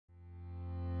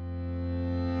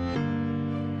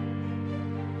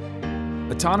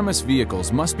Autonomous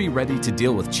vehicles must be ready to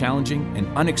deal with challenging and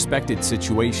unexpected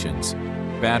situations,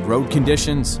 bad road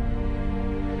conditions,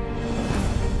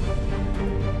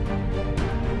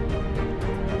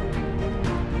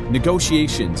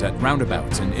 negotiations at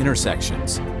roundabouts and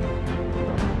intersections,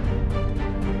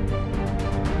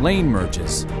 lane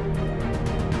merges,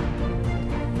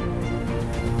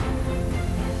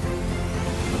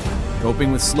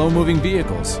 coping with slow-moving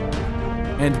vehicles,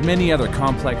 and many other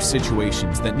complex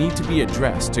situations that need to be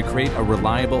addressed to create a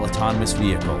reliable autonomous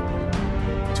vehicle.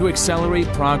 To accelerate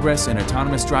progress in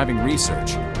autonomous driving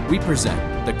research, we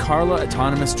present the CARLA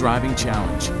Autonomous Driving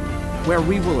Challenge, where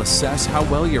we will assess how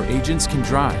well your agents can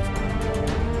drive.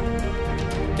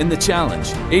 In the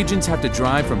challenge, agents have to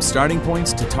drive from starting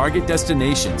points to target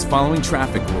destinations following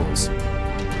traffic rules.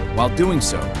 While doing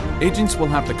so, agents will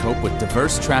have to cope with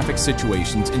diverse traffic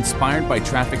situations inspired by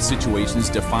traffic situations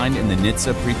defined in the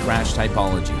NHTSA pre-crash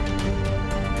typology.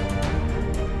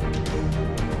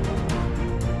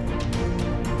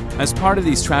 As part of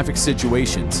these traffic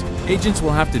situations, agents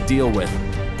will have to deal with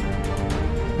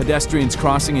pedestrians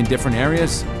crossing in different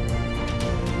areas,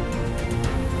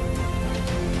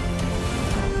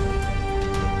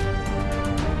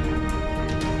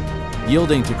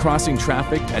 yielding to crossing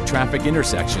traffic at traffic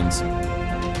intersections,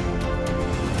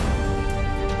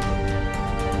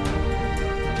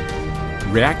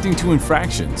 reacting to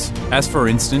infractions, as for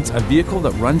instance a vehicle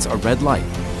that runs a red light,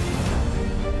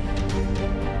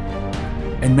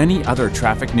 and many other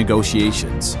traffic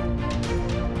negotiations.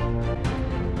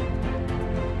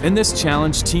 In this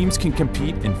challenge, teams can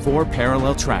compete in 4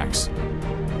 parallel tracks.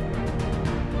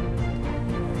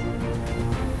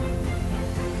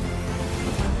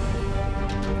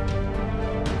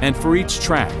 And for each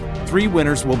track, 3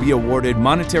 winners will be awarded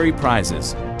monetary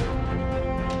prizes.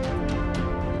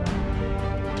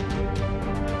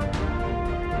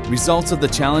 Results of the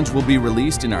challenge will be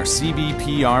released in our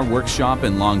CVPR workshop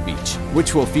in Long Beach,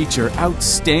 which will feature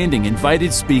outstanding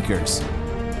invited speakers.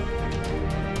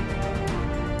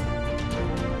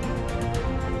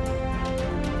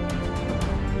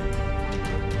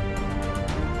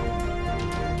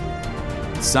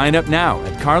 Sign up now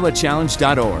at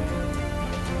carlachallenge.org.